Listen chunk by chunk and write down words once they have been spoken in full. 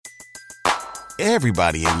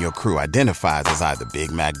Everybody in your crew identifies as either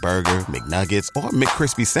Big Mac Burger, McNuggets, or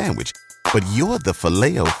McCrispy Sandwich. But you're the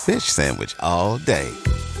Filet-O-Fish Sandwich all day.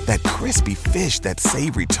 That crispy fish, that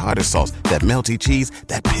savory tartar sauce, that melty cheese,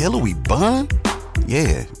 that pillowy bun.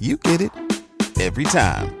 Yeah, you get it. Every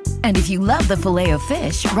time. And if you love the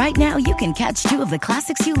Filet-O-Fish, right now you can catch two of the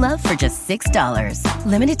classics you love for just $6.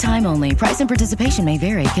 Limited time only. Price and participation may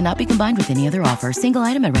vary. Cannot be combined with any other offer. Single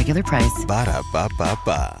item at regular price.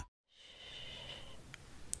 Ba-da-ba-ba-ba.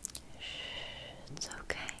 It's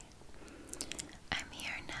okay. I'm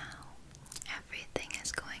here now. Everything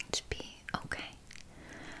is going to be okay.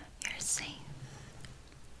 You're safe.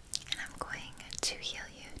 And I'm going to heal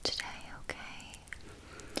you today, okay?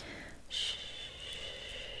 Shh.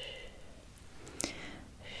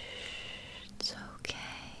 It's okay.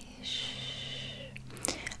 Shh.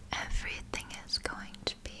 Everything is going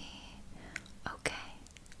to be okay.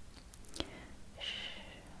 Shh.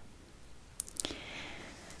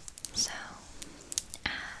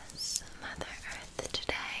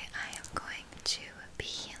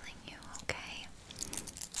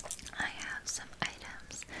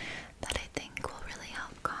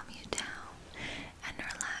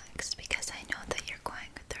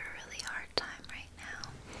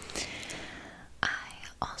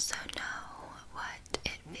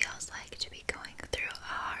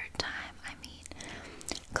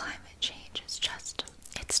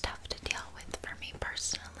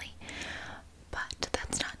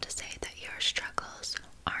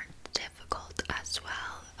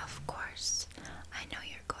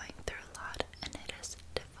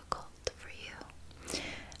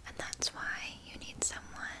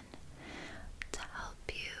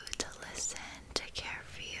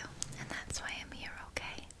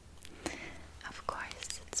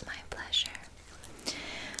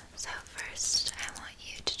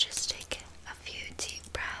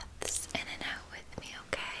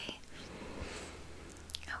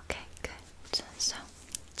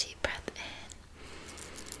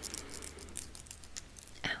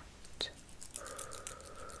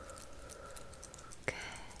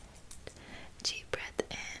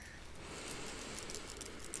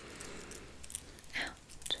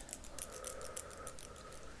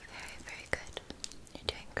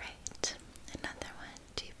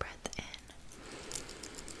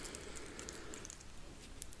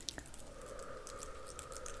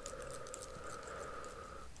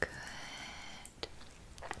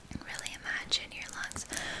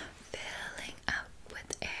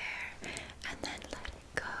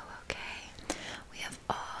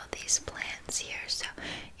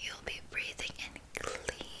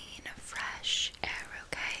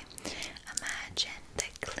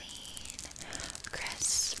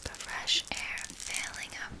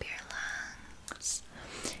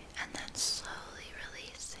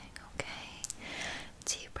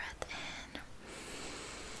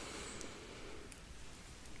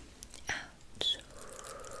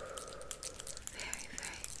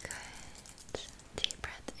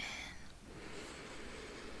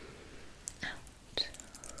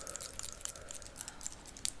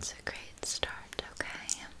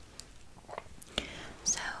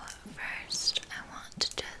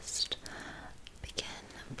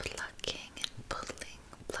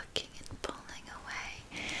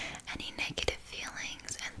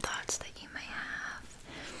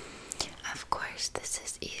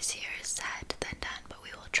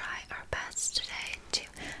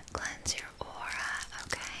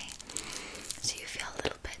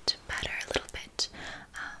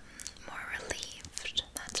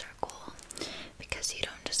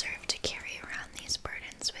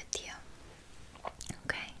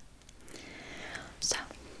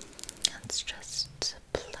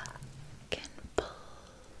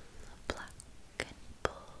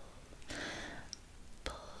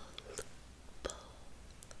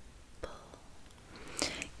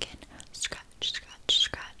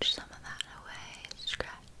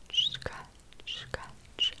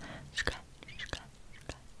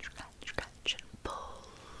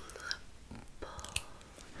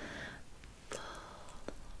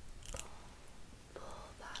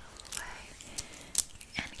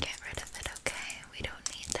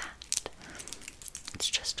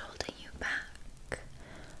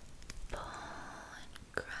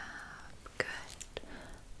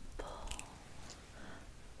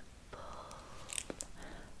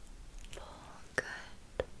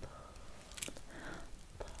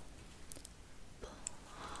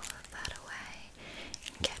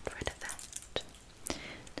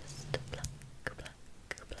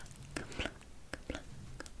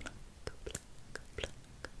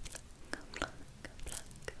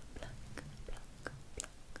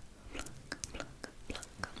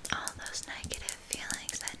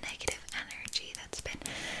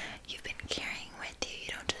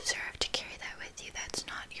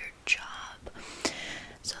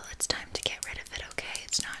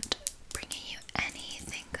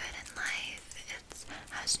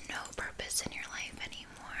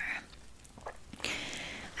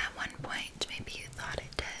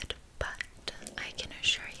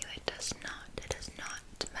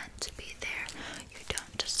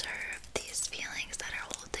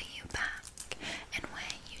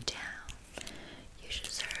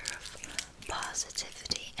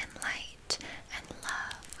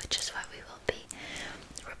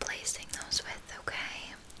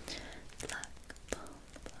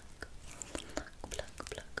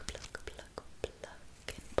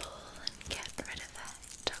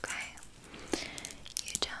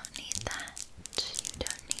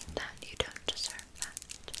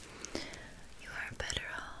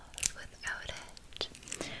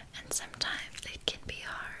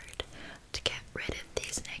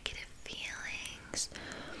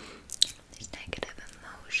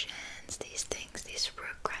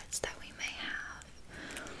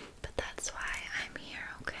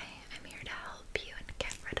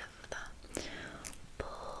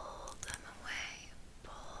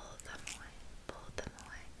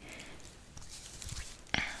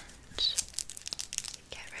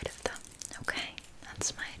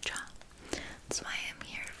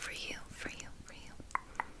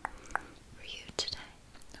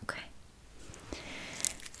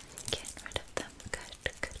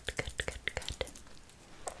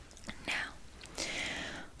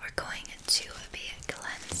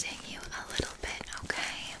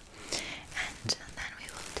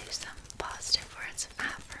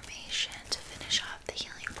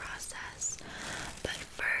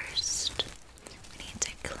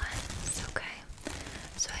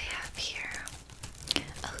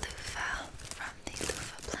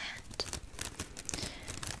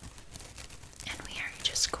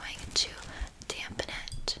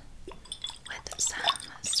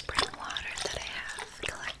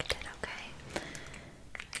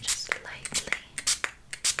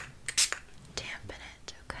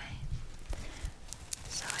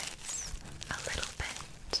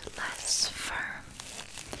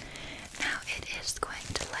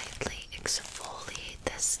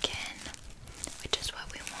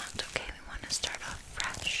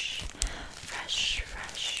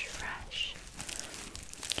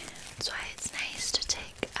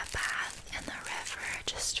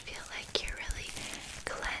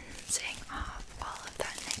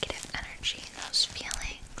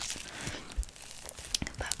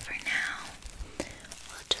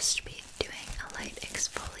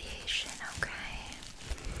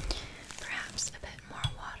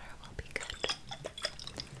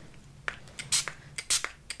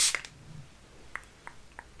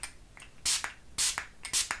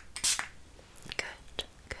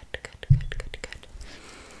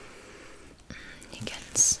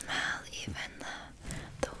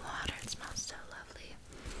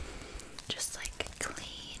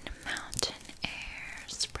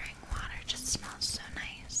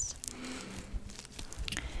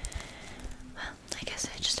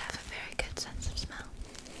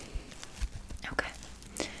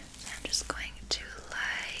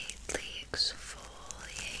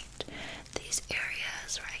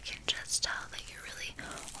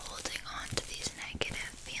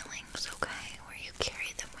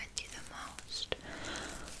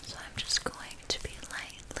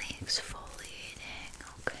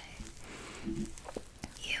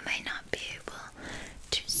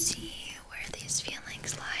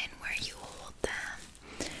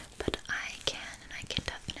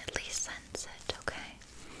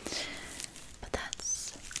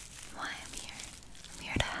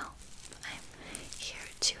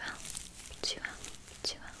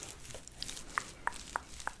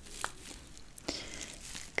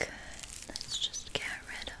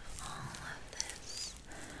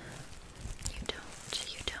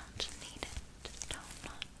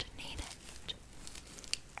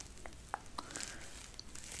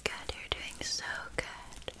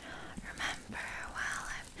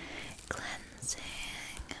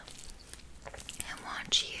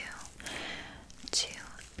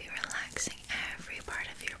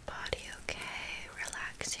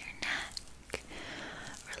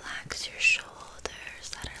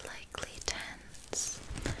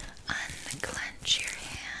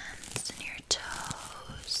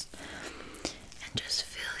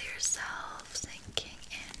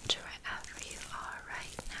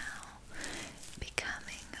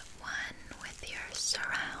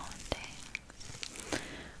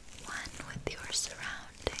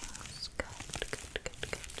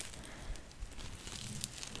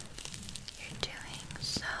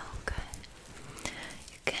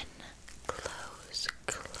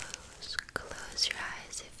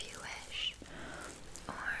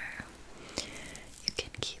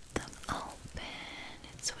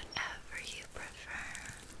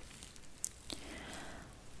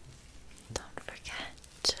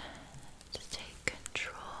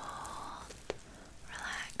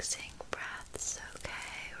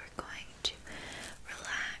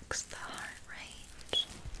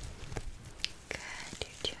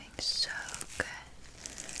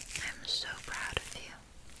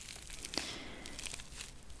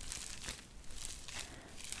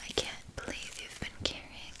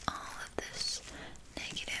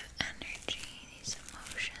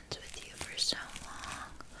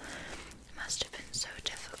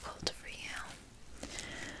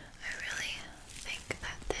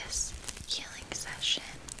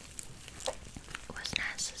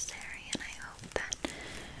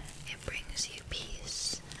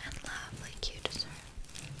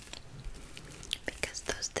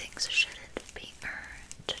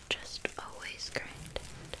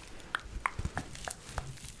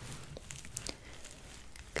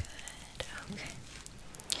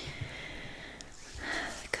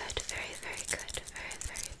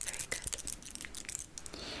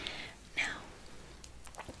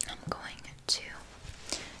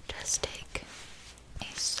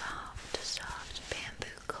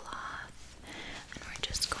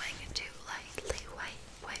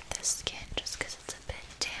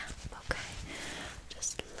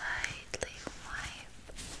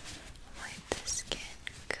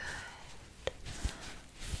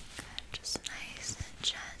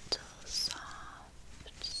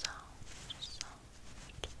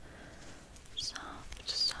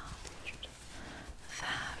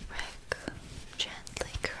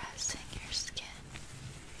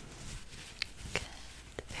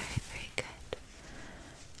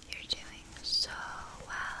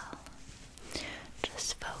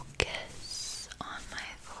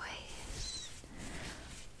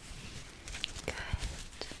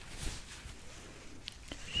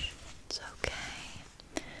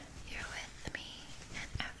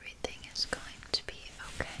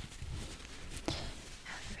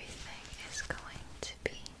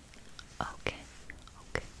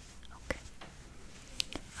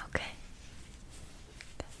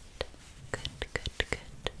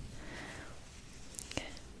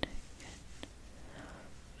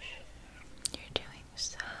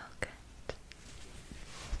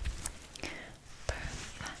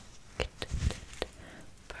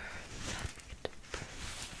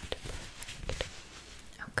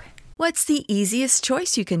 What's the easiest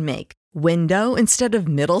choice you can make? Window instead of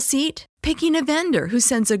middle seat? Picking a vendor who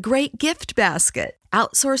sends a great gift basket?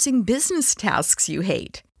 Outsourcing business tasks you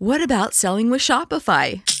hate? What about selling with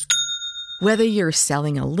Shopify? Whether you're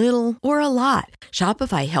selling a little or a lot,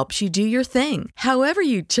 Shopify helps you do your thing, however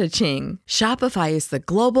you cha-ching. Shopify is the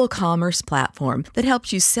global commerce platform that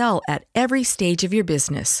helps you sell at every stage of your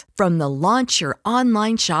business. From the launch your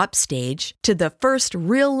online shop stage to the first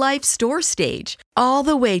real-life store stage, all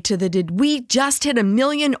the way to the did we just hit a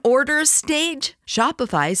million orders stage?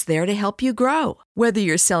 Shopify's there to help you grow. Whether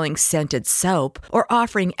you're selling scented soap or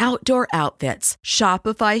offering outdoor outfits,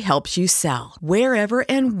 Shopify helps you sell. Wherever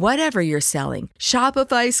and whatever you're selling,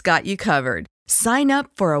 Shopify's got you covered. Sign up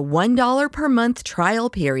for a $1 per month trial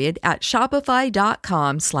period at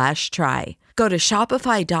shopify.com/try. Go to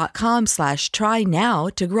shopify.com/try now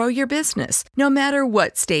to grow your business, no matter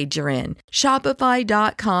what stage you're in.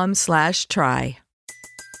 Shopify.com/try.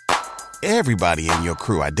 Everybody in your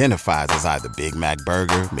crew identifies as either Big Mac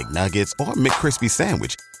Burger, McNuggets, or McCrispy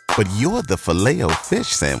Sandwich. But you're the Filet-O-Fish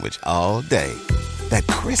Sandwich all day. That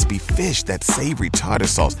crispy fish, that savory tartar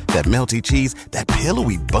sauce, that melty cheese, that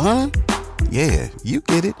pillowy bun. Yeah, you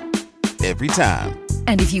get it. Every time.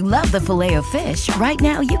 And if you love the Filet-O-Fish, right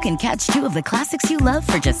now you can catch two of the classics you love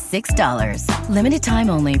for just $6. Limited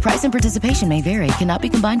time only. Price and participation may vary. Cannot be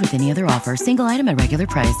combined with any other offer. Single item at regular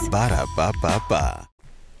price. Ba-da-ba-ba-ba.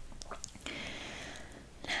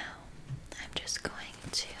 I'm just going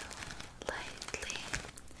to lightly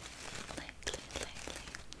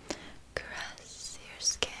caress your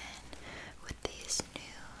skin with these newly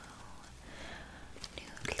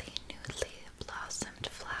blossomed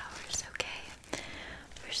flowers, okay?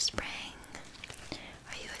 For spring.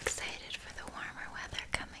 Are you excited for the warmer weather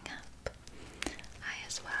coming up? I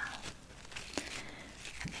as well.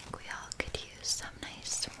 I think we all could use some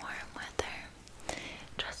nice warm weather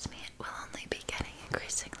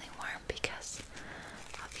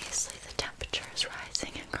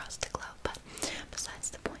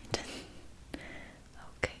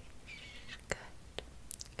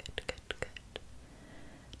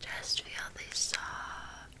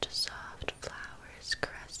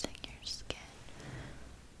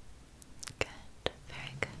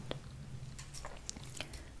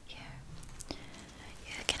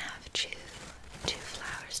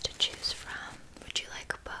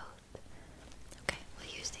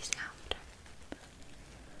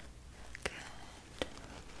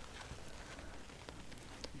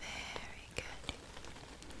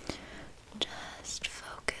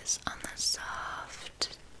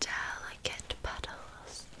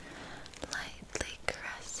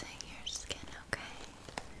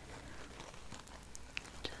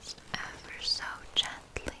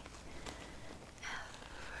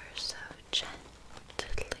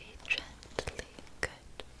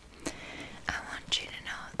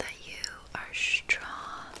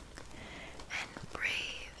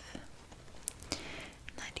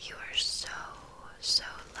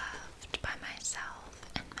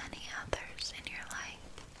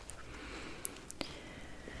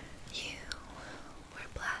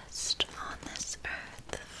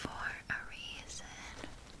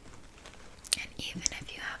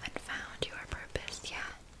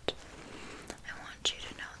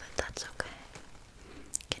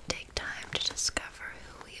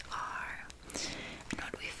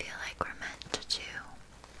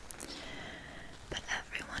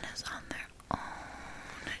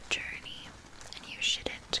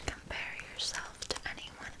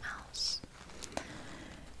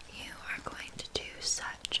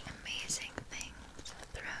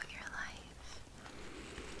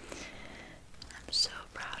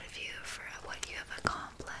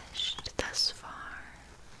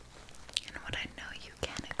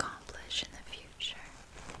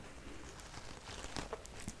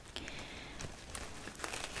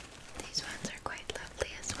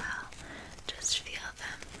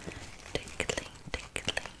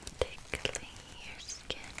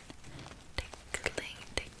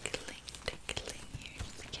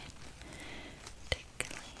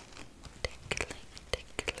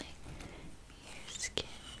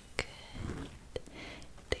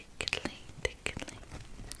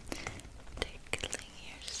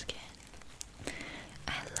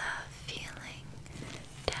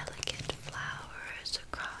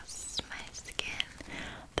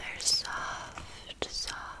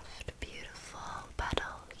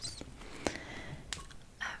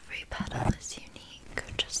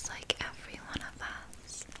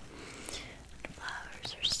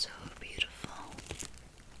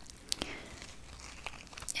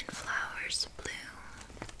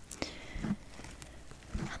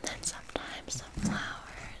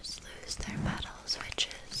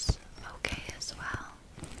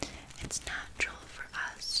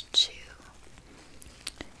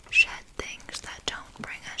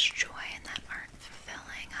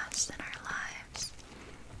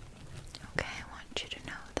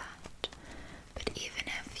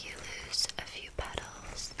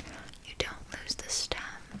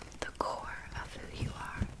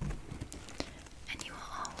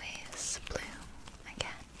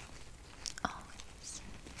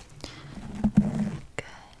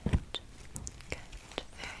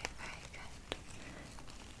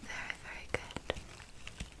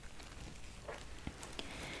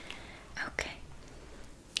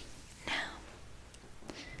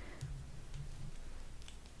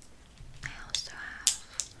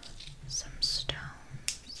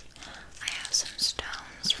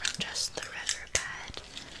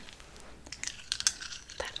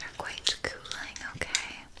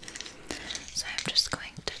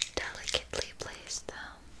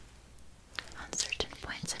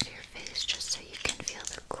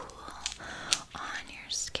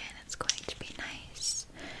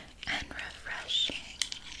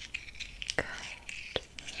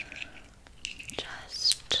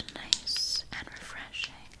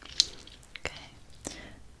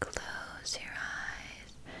close your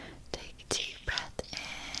eyes. Take a deep breath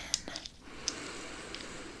in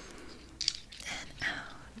and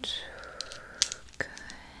out.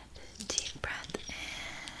 Good. Deep breath in,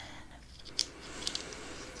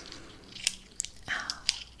 out.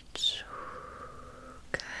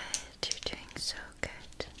 Good. You're doing so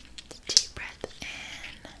good. Deep breath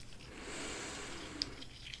in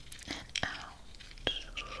and out.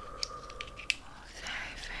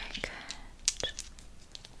 Very, very good.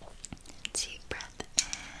 Deep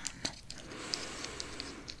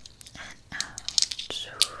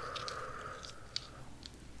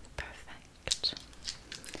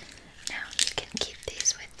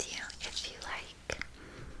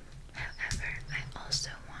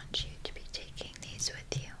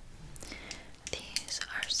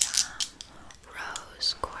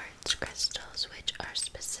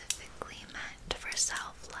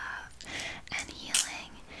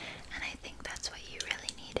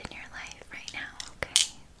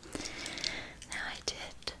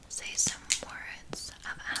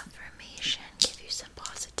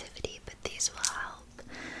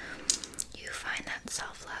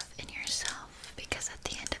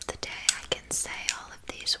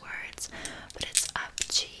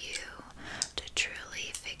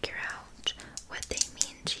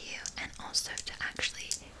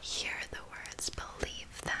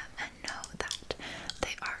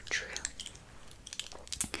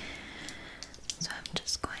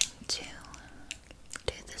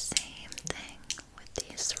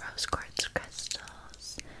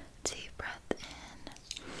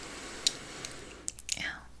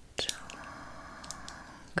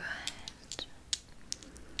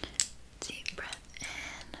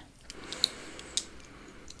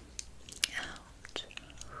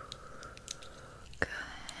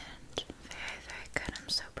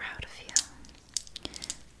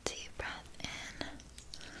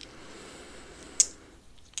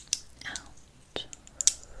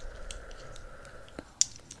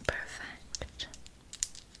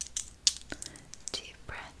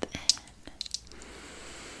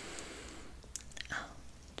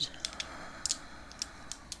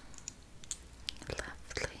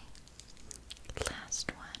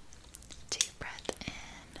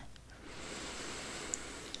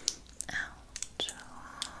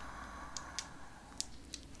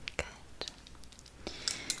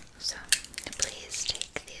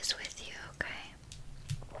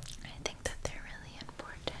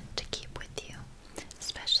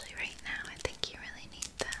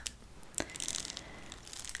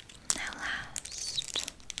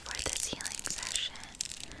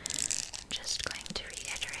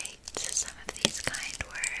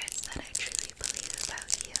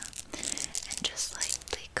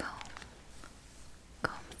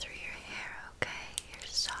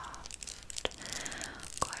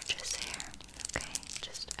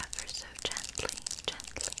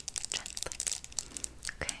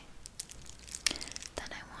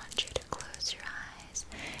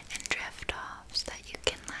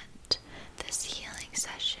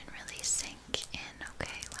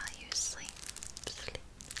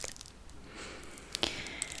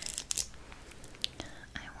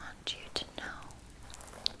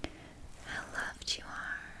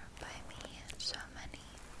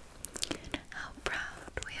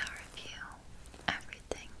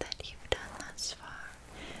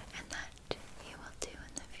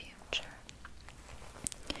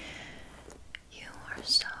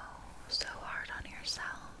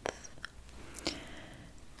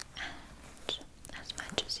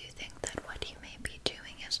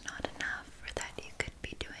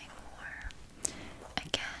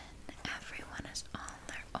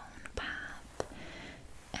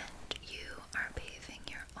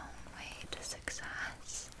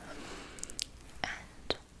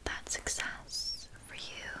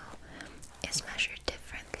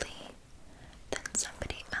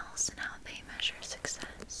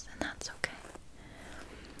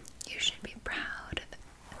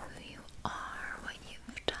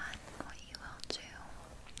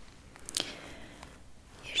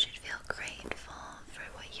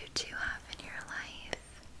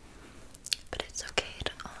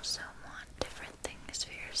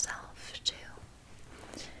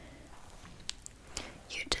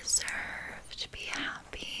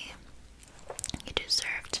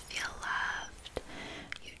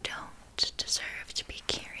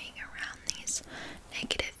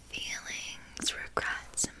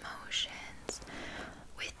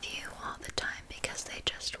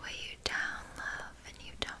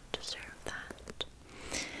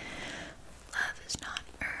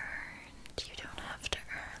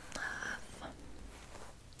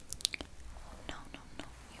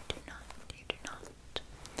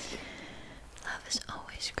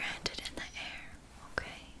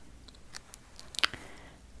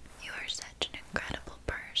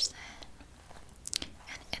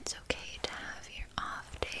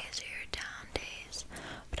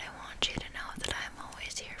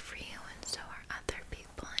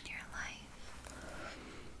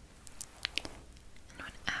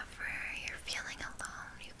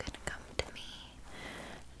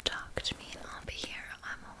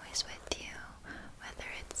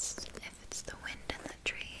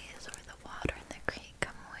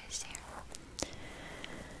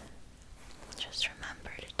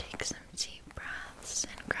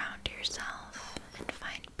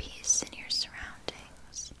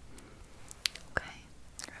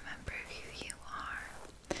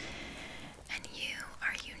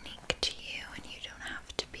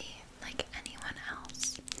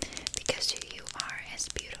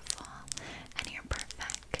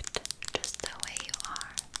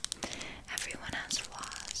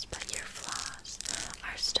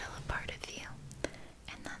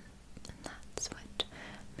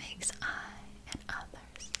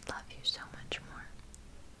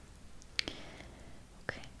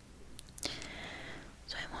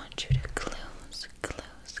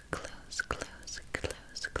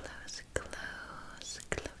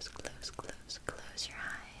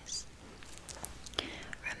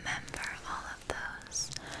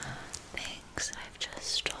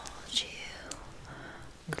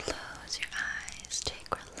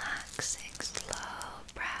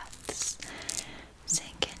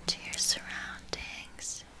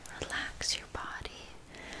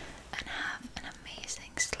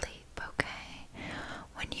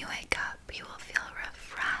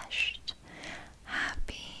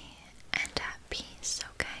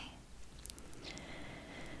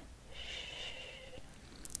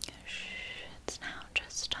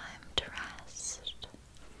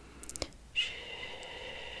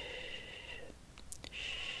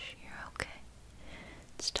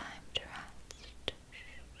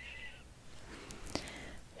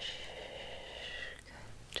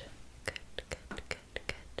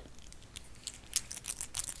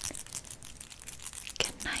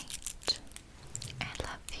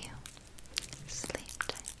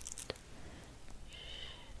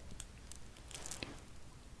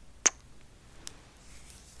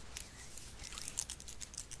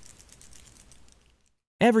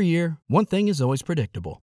Every year, one thing is always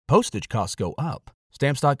predictable. Postage costs go up.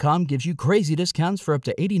 Stamps.com gives you crazy discounts for up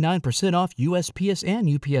to 89% off USPS and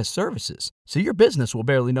UPS services, so your business will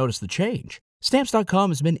barely notice the change.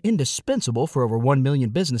 Stamps.com has been indispensable for over 1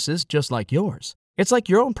 million businesses just like yours. It's like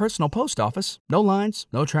your own personal post office. No lines,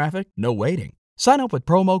 no traffic, no waiting. Sign up with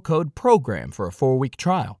promo code PROGRAM for a 4-week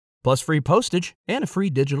trial, plus free postage and a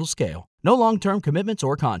free digital scale. No long-term commitments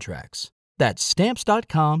or contracts. That's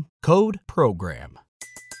Stamps.com, code PROGRAM.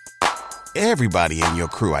 Everybody in your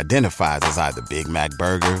crew identifies as either Big Mac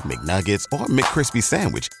Burger, McNuggets, or McCrispy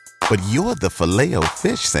Sandwich. But you're the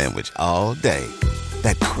Filet-O-Fish Sandwich all day.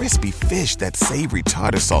 That crispy fish, that savory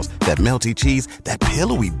tartar sauce, that melty cheese, that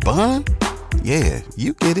pillowy bun. Yeah,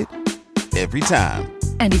 you get it. Every time.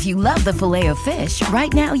 And if you love the Filet-O-Fish,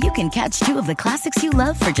 right now you can catch 2 of the classics you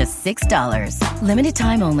love for just $6. Limited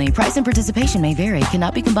time only. Price and participation may vary.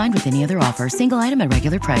 Cannot be combined with any other offer. Single item at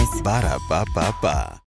regular price. Ba-da-ba-ba-ba.